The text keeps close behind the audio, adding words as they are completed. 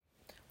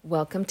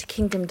Welcome to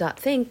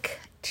Kingdom.Think.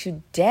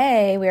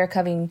 Today we are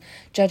covering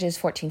Judges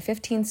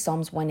 14:15,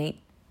 Psalms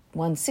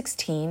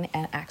 1:16,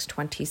 and Acts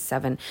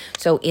 27.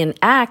 So in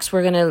Acts,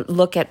 we're going to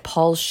look at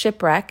Paul's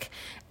shipwreck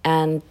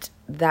and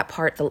that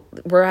part.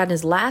 We're on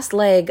his last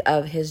leg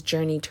of his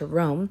journey to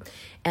Rome.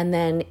 And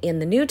then in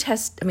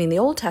the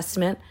Old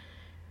Testament,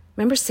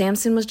 remember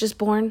Samson was just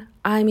born?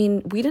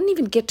 We didn't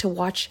even get to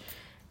watch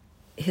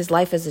his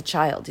life as a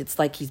child. It's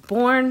like he's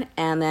born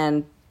and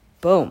then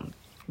boom,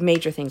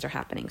 major things are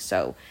happening.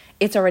 So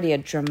it's already a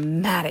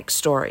dramatic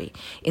story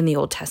in the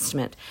Old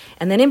Testament.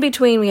 And then in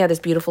between, we have this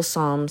beautiful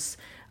Psalms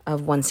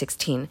of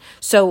 116.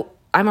 So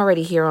I'm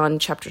already here on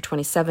chapter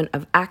 27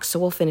 of Acts, so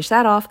we'll finish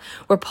that off,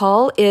 where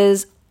Paul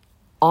is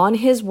on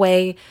his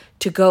way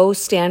to go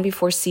stand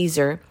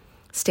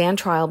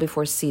trial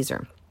before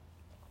Caesar.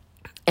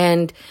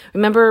 And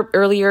remember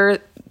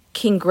earlier,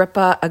 King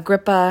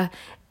Agrippa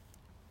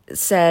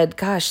said,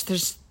 gosh,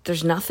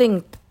 there's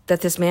nothing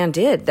that this man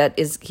did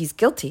he's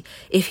guilty.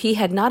 If he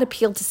had not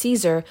appealed to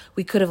Caesar,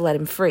 we could have let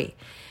him free.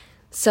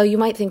 So you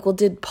might think, well,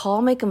 did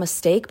Paul make a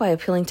mistake by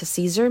appealing to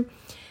Caesar?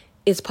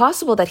 It's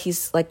possible that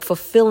he's like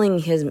fulfilling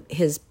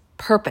his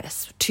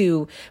purpose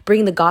to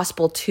bring the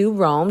gospel to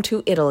Rome,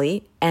 to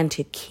Italy, and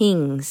to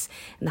kings.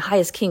 And the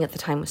highest king at the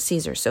time was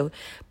Caesar. So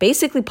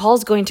basically,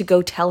 Paul's going to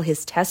go tell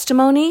his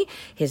testimony,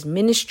 his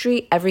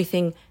ministry,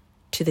 everything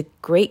to the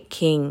great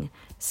king,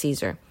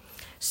 Caesar.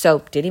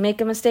 So did he make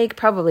a mistake?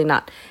 Probably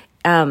not.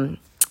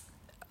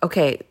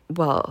 Okay,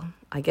 well,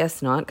 I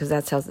guess not, because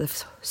that's how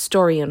the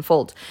story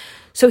unfolds.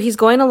 So he's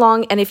going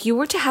along, and if you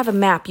were to have a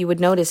map, you would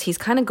notice he's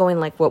kind of going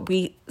like what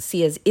we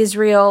see as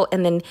Israel,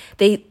 and then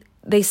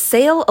they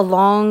sail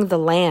along the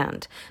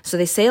land. So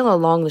they sail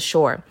along the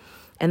shore,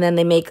 and then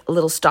they make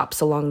little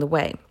stops along the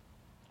way.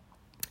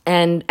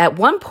 And at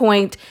one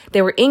point,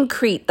 they were in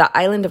Crete, the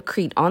island of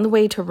Crete, on the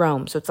way to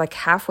Rome. So it's like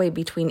halfway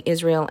between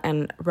Israel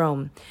and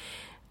Rome,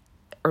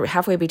 or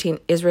halfway between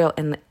Israel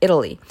and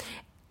Italy.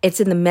 It's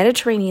in the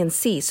Mediterranean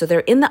Sea, so they're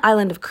in the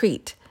island of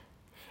Crete.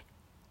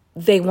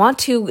 They want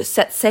to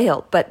set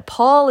sail, but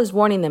Paul is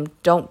warning them,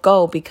 don't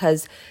go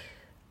because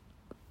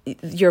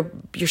your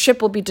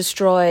ship will be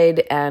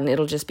destroyed and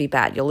it'll just be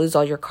bad. You'll lose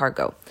all your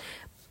cargo.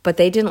 But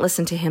they didn't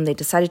listen to him. They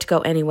decided to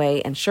go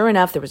anyway, and sure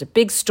enough, there was a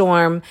big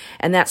storm,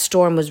 and that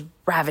storm was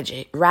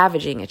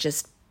ravaging. It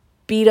just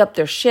beat up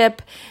their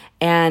ship,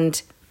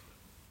 and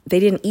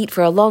they didn't eat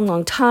for a long,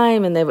 long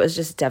time, and it was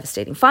just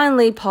devastating.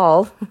 Finally,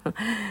 Paul...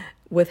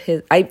 with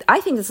his, I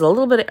think it's a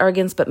little bit of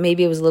arrogance, but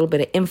maybe it was a little bit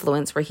of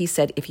influence where he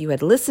said, if you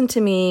had listened to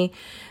me,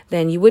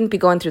 then you wouldn't be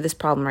going through this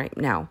problem right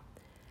now.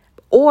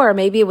 Or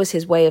maybe it was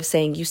his way of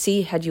saying, you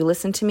see, had you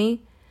listened to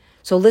me?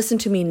 So listen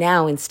to me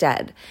now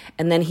instead.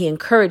 And then he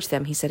encouraged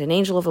them. He said, an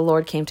angel of the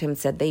Lord came to him and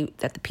said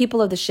that the people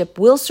of the ship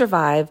will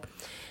survive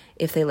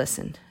if they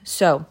listen.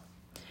 So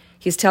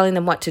he's telling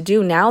them what to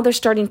do. Now they're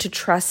starting to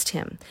trust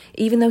him.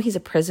 Even though he's a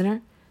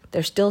prisoner,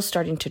 they're still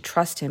starting to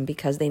trust him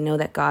because they know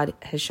that God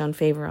has shown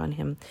favor on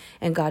him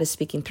and God is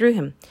speaking through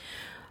him.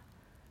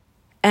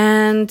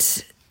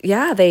 And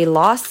yeah, they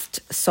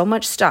lost so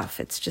much stuff.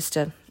 It's just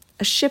a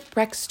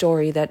shipwreck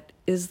story that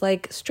is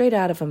like straight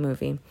out of a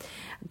movie.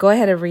 Go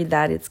ahead and read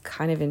that. It's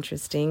kind of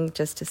interesting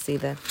just to see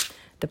the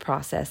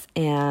process.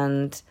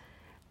 And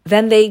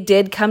then they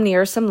did come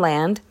near some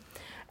land.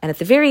 And at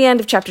the very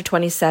end of chapter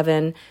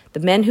 27, the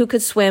men who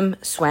could swim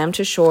swam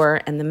to shore,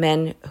 and the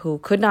men who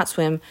could not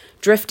swim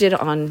drifted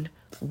on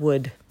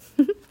wood.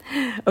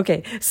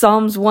 Okay,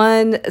 Psalms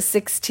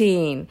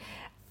 116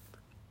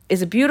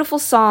 is a beautiful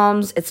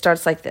Psalms. It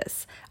starts like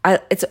this.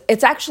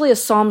 It's actually a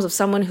Psalms of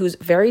someone who's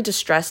very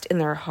distressed in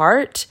their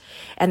heart,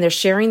 and they're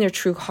sharing their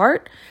true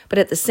heart, but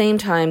at the same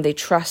time, they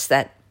trust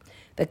that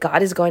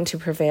God is going to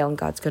prevail and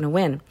God's going to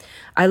win.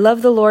 I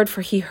love the Lord,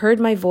 for he heard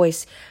my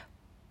voice.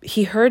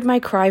 He heard my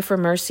cry for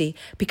mercy.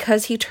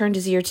 Because he turned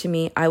his ear to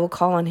me, I will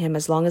call on him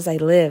as long as I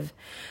live.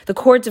 The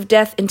cords of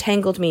death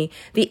entangled me.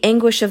 The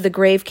anguish of the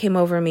grave came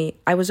over me.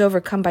 I was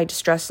overcome by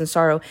distress and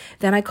sorrow.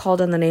 Then I called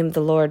on the name of the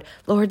Lord.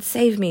 Lord,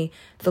 save me.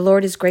 The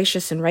Lord is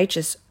gracious and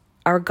righteous.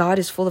 Our God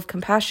is full of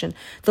compassion.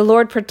 The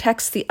Lord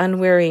protects the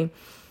unwary.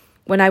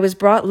 When I was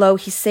brought low,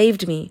 he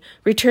saved me.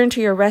 Return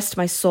to your rest,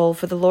 my soul,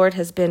 for the Lord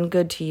has been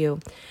good to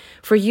you.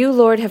 For you,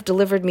 Lord, have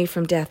delivered me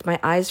from death, my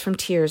eyes from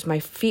tears, my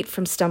feet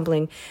from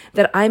stumbling,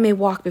 that I may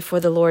walk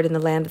before the Lord in the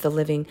land of the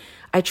living.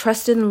 I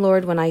trusted in the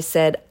Lord when I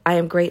said, I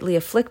am greatly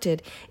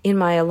afflicted. In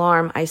my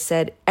alarm, I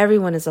said,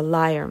 everyone is a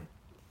liar.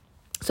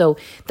 So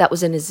that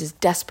was in his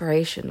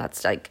desperation.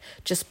 That's like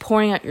just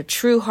pouring out your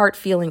true heart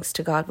feelings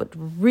to God,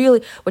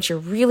 what you're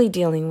really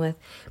dealing with.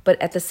 But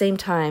at the same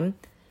time,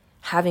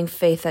 having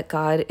faith that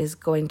God is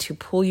going to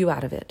pull you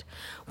out of it.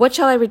 What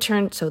shall I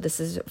return? So this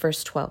is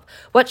verse 12.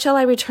 What shall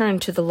I return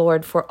to the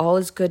Lord for all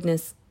his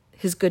goodness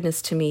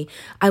to me?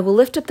 I will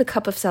lift up the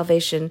cup of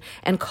salvation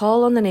and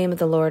call on the name of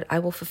the Lord. I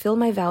will fulfill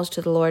my vows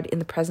to the Lord in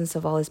the presence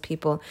of all his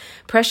people.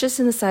 Precious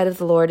in the sight of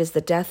the Lord is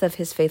the death of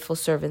his faithful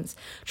servants.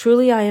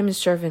 Truly I am his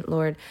servant,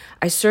 Lord.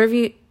 I serve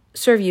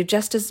you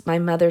just as my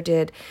mother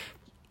did.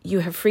 You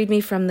have freed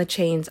me from the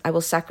chains. I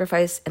will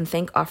sacrifice and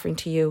thank offering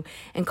to you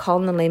and call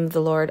in the name of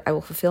the Lord. I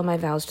will fulfill my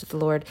vows to the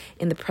Lord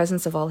in the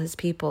presence of all his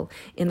people,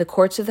 in the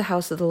courts of the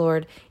house of the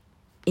Lord,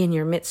 in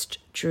your midst,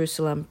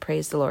 Jerusalem.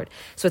 Praise the Lord.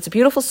 So it's a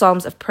beautiful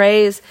Psalms of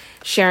praise,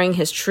 sharing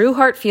his true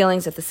heart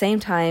feelings at the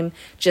same time,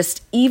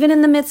 just even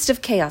in the midst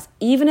of chaos,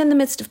 even in the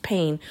midst of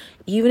pain,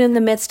 even in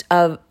the midst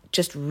of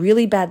just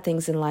really bad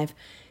things in life.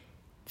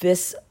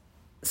 This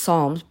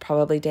Psalms,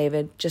 probably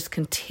David, just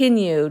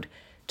continued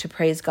to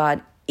praise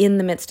God in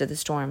the midst of the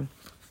storm,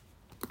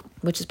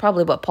 which is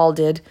probably what Paul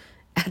did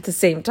at the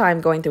same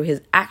time, going through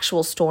his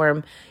actual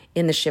storm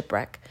in the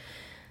shipwreck.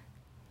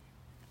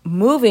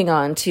 Moving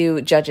on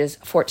to Judges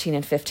 14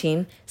 and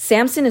 15,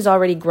 Samson is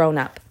already grown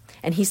up,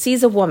 and he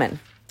sees a woman,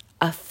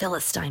 a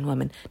Philistine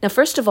woman. Now,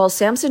 first of all,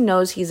 Samson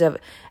knows he's a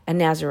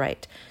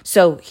Nazirite,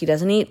 so he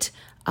doesn't eat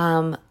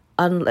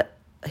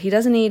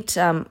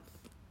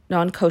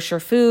non-kosher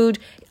food.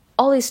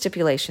 All these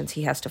stipulations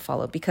he has to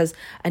follow, because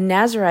a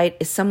Nazirite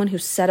is someone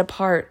who's set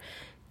apart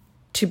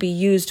to be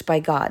used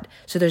by God.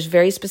 So there's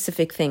very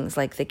specific things,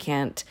 like they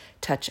can't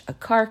touch a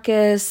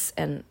carcass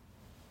and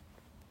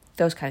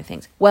those kind of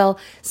things. Well,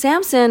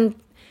 Samson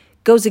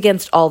goes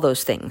against all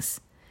those things.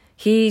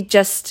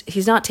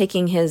 He's not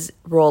taking his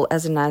role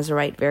as a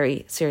Nazirite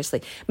very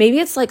seriously. Maybe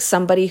it's like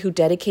somebody who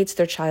dedicates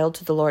their child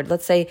to the Lord.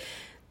 Let's say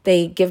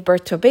they give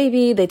birth to a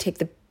baby, they take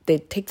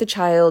the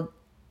child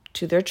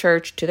to their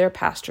church, to their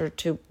pastor,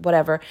 to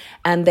whatever,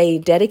 and they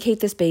dedicate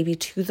this baby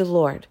to the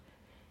Lord.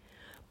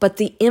 But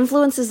the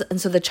influences,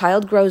 and so the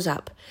child grows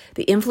up,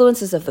 the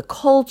influences of the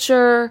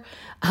culture,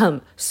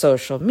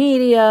 social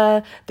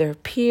media, their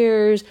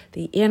peers,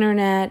 the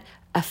internet,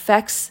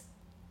 affects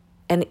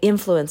and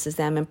influences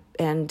them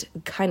and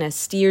kind of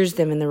steers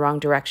them in the wrong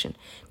direction.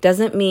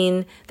 Doesn't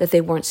mean that they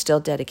weren't still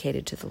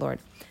dedicated to the Lord.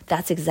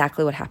 That's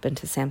exactly what happened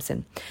to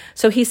Samson.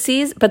 So he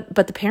sees, but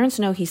the parents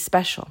know he's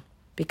special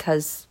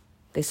because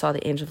they saw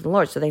the angel of the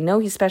Lord. So they know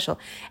he's special.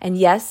 And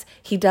yes,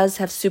 he does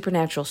have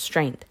supernatural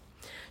strength.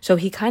 So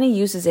he kind of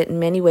uses it in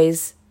many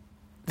ways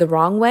the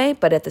wrong way,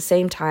 but at the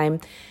same time,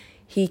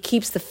 he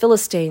keeps the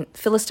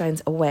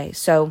Philistines away.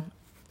 So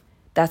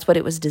that's what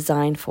it was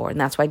designed for. And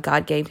that's why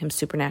God gave him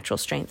supernatural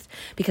strength.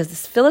 Because the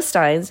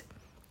Philistines,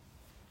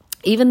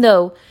 even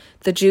though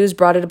the Jews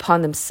brought it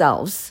upon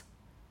themselves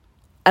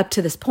up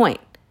to this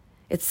point,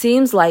 it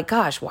seems like,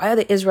 gosh, why are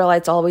the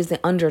Israelites always the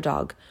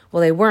underdog?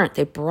 Well, they weren't.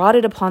 They brought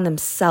it upon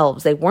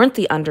themselves. They weren't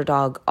the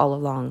underdog all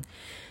along.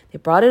 They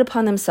brought it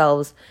upon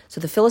themselves. So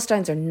the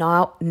Philistines are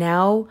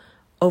now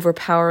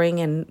overpowering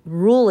and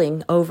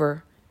ruling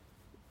over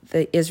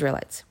the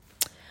Israelites.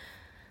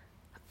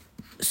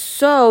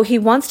 So he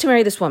wants to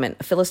marry this woman,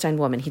 a Philistine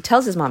woman. He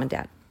tells his mom and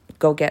dad,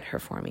 go get her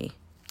for me,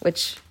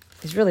 which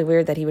is really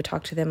weird that he would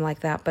talk to them like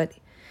that, but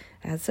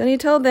that's what he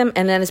told them.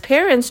 And then his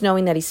parents,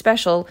 knowing that he's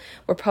special,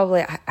 were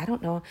probably, I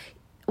don't know.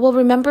 Well,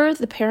 remember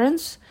the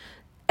parents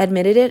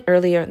admitted it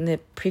earlier in the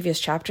previous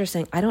chapter,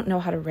 saying, I don't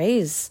know how to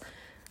raise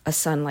a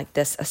son like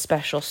this, a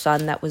special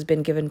son that was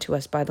been given to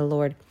us by the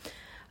Lord.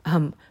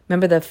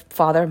 Remember the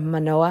father,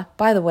 Manoah?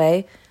 By the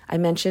way, I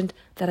mentioned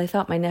that I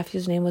thought my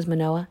nephew's name was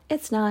Manoah.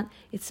 It's not.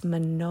 It's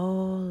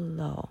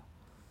Manolo.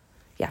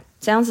 Yeah,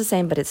 sounds the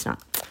same, but it's not.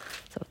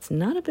 So it's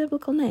not a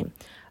biblical name.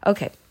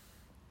 Okay.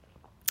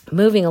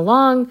 Moving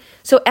along.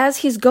 So as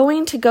he's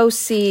going to go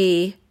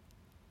see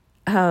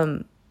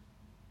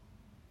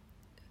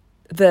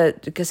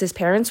because his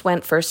parents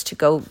went first to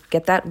go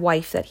get that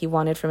wife that he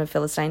wanted from a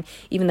Philistine,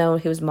 even though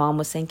his mom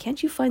was saying,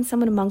 can't you find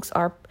someone amongst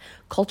our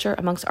culture,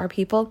 amongst our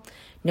people?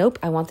 Nope,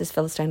 I want this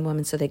Philistine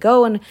woman. So they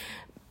go and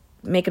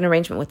make an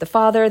arrangement with the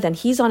father. Then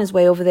he's on his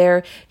way over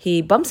there.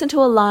 He bumps into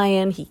a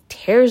lion. He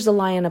tears the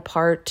lion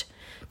apart,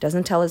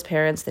 doesn't tell his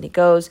parents. That he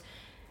goes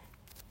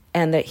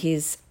and that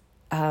he's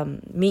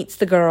meets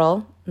the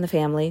girl in the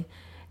family.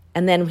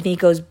 And then when he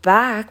goes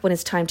back, when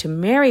it's time to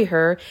marry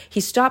her,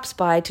 he stops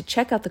by to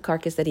check out the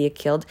carcass that he had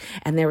killed.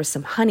 And there was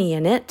some honey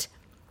in it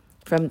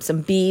from some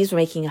bees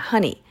making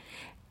honey.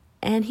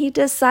 And he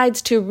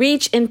decides to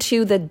reach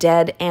into the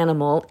dead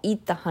animal,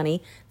 eat the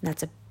honey. And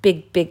that's a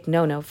big, big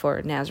no-no for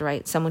a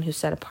Nazirite, someone who's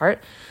set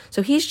apart.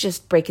 So he's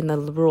just breaking the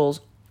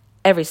rules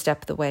every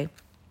step of the way.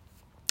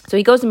 So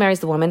he goes and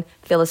marries the woman,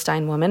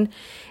 Philistine woman.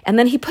 And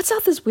then he puts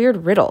out this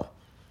weird riddle.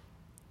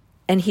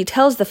 And he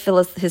tells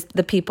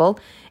the people,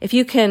 if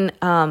you can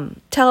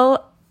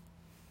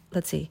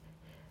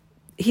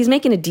he's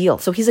making a deal.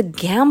 So he's a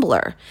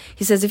gambler.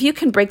 He says, if you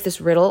can break this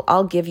riddle,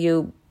 I'll give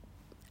you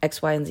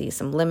X, Y, and Z,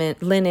 some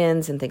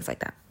linens and things like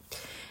that.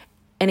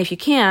 And if you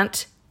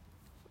can't,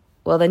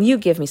 well, then you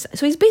give me some.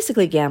 So he's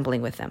basically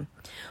gambling with them.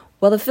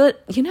 Well,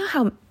 you know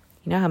how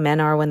men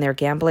are when they're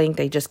gambling?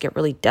 They just get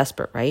really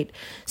desperate, right?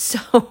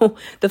 So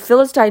the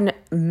Philistine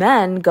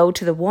men go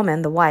to the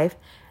woman, the wife,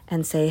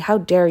 and say, how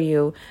dare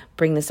you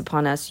bring this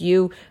upon us?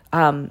 You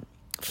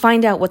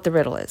find out what the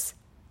riddle is,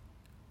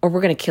 or we're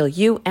going to kill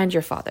you and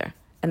your father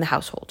and the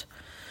household.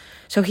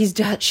 So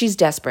she's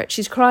desperate.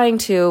 She's crying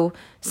to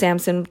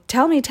Samson,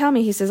 tell me.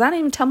 He says, I didn't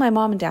even tell my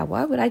mom and dad.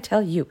 Why would I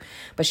tell you?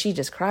 But she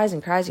just cries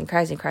and cries and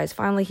cries and cries.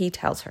 Finally, he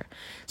tells her.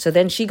 So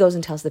then she goes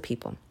and tells the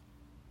people.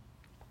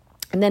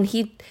 And then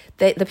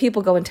the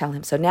people go and tell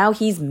him. So now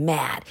he's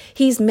mad.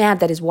 He's mad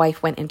that his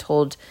wife went and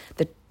told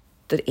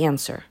the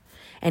answer.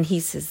 And he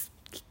says,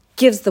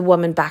 gives the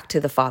woman back to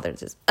the father and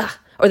says, ugh,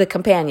 or the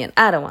companion,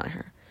 I don't want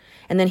her.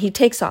 And then he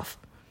takes off.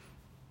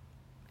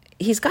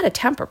 He's got a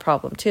temper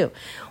problem too.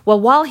 Well,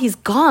 while he's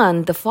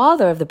gone, the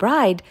father of the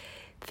bride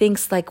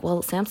thinks like,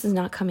 well, Samson's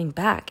not coming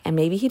back. And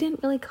maybe he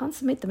didn't really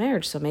consummate the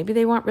marriage. So maybe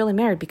they weren't really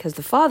married because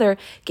the father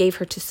gave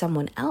her to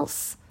someone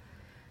else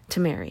to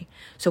marry.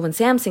 So when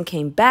Samson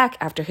came back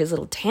after his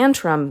little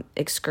tantrum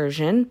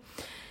excursion,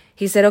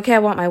 he said, okay, I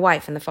want my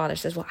wife. And the father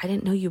says, well, I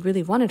didn't know you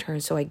really wanted her.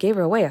 And so I gave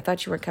her away. I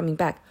thought you weren't coming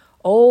back.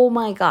 Oh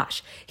my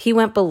gosh. He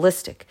went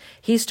ballistic.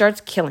 He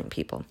starts killing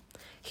people.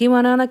 He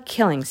went on a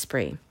killing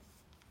spree.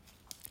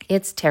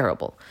 It's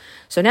terrible.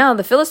 So now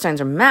the Philistines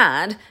are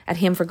mad at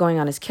him for going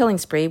on his killing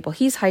spree. Well,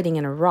 he's hiding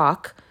in a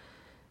rock.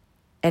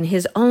 And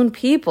his own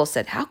people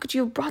said, how could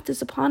you have brought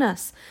this upon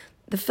us?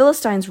 The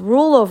Philistines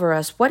rule over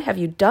us. What have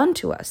you done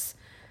to us?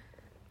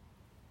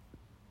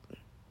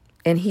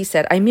 And he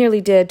said, I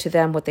merely did to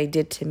them what they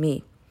did to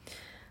me.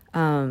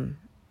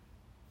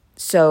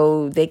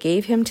 So they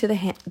gave him to the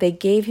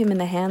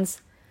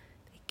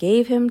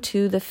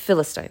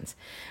Philistines.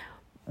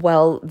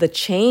 Well, the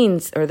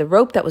chains or the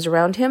rope that was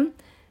around him,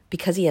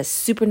 because he has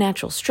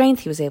supernatural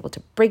strength, he was able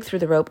to break through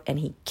the rope and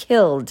he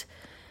killed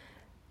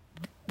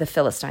the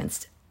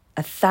Philistines,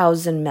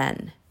 1,000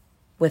 men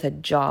with a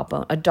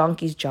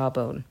donkey's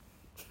jawbone.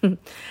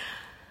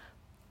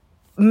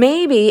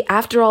 Maybe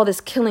after all this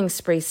killing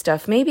spree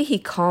stuff, maybe he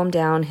calmed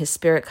down, his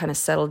spirit kind of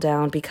settled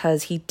down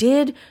because he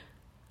did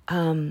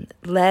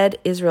led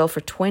Israel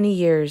for 20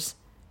 years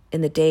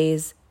in the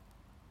days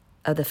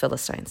of the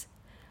Philistines,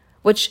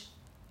 which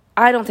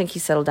I don't think he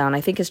settled down.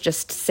 I think it's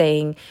just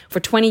saying for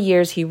 20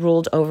 years he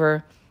ruled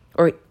over,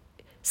 or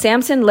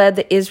Samson led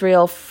the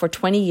Israel for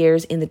 20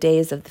 years in the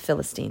days of the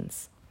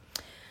Philistines.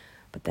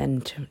 But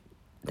then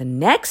the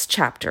next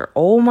chapter,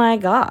 oh my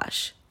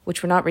gosh,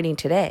 which we're not reading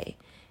today,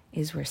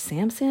 is where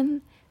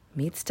Samson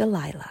meets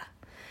Delilah.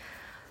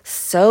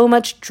 So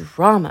much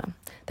drama.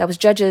 That was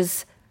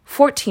Judges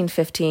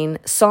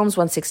 14:15, Psalms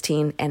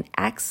 116, and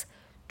Acts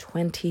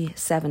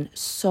 27.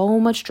 So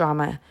much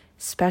drama,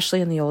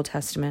 especially in the Old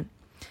Testament,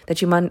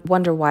 that you might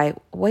wonder why.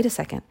 Wait a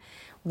second.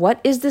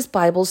 What is this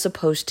Bible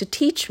supposed to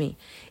teach me?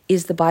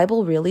 Is the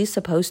Bible really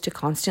supposed to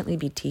constantly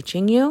be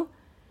teaching you?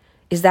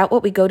 Is that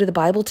what we go to the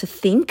Bible to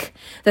think?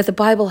 That the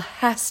Bible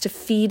has to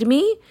feed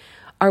me?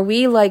 Are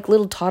we like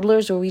little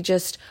toddlers where we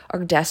just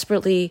are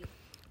desperately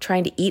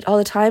trying to eat all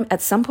the time?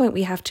 At some point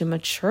we have to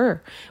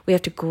mature. We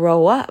have to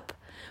grow up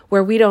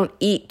where we don't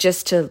eat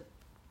just to,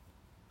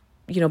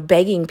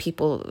 begging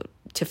people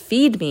to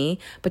feed me,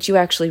 but you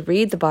actually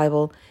read the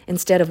Bible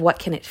instead of what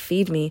can it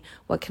feed me?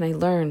 What can I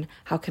learn?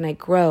 How can I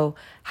grow?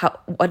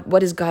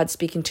 What is God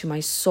speaking to my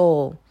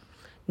soul?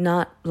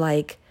 Not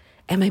like,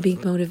 am I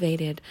being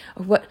motivated?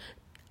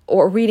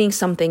 Or reading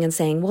something and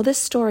saying, well, this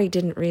story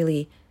didn't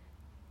really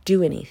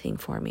do anything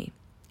for me.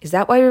 Is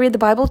that why we read the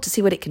Bible? To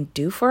see what it can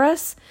do for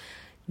us?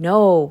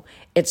 No,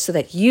 it's so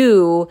that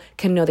you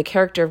can know the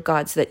character of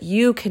God, so that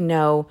you can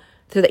know,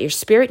 so that your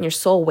spirit and your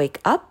soul wake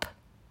up,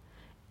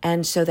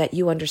 and so that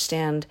you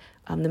understand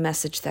the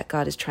message that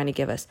God is trying to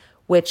give us,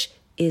 which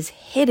is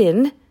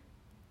hidden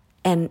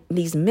and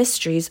these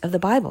mysteries of the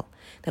Bible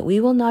that we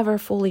will never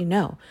fully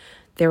know.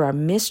 There are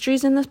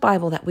mysteries in this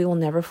Bible that we will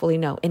never fully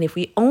know. And if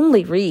we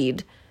only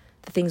read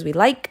the things we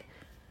like,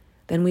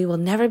 then we will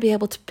never be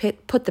able to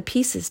put the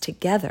pieces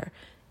together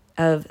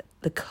of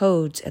the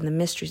codes and the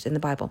mysteries in the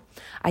Bible.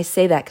 I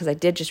say that because I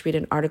did just read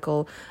an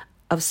article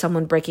of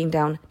someone breaking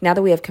down, now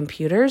that we have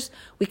computers,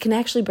 we can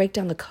actually break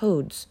down the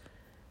codes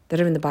that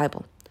are in the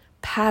Bible,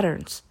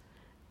 patterns.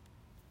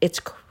 It's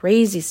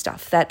crazy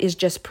stuff that is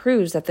just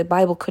proves that the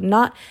Bible could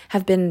not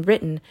have been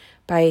written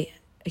by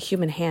a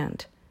human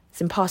hand.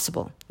 It's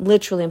impossible,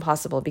 literally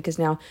impossible, because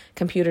now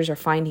computers are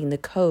finding the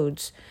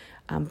codes,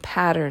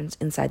 patterns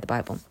inside the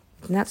Bible.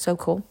 Isn't that so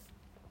cool?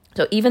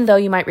 So even though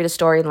you might read a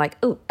story and like,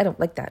 oh, I don't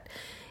like that.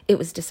 It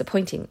was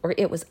disappointing, or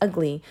it was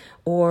ugly,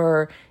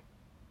 or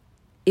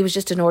it was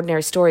just an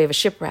ordinary story of a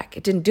shipwreck.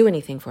 It didn't do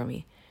anything for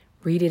me.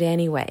 Read it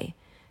anyway,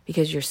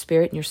 because your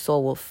spirit and your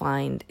soul will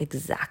find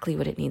exactly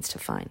what it needs to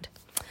find.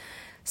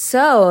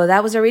 So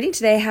that was our reading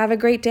today. Have a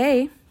great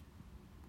day.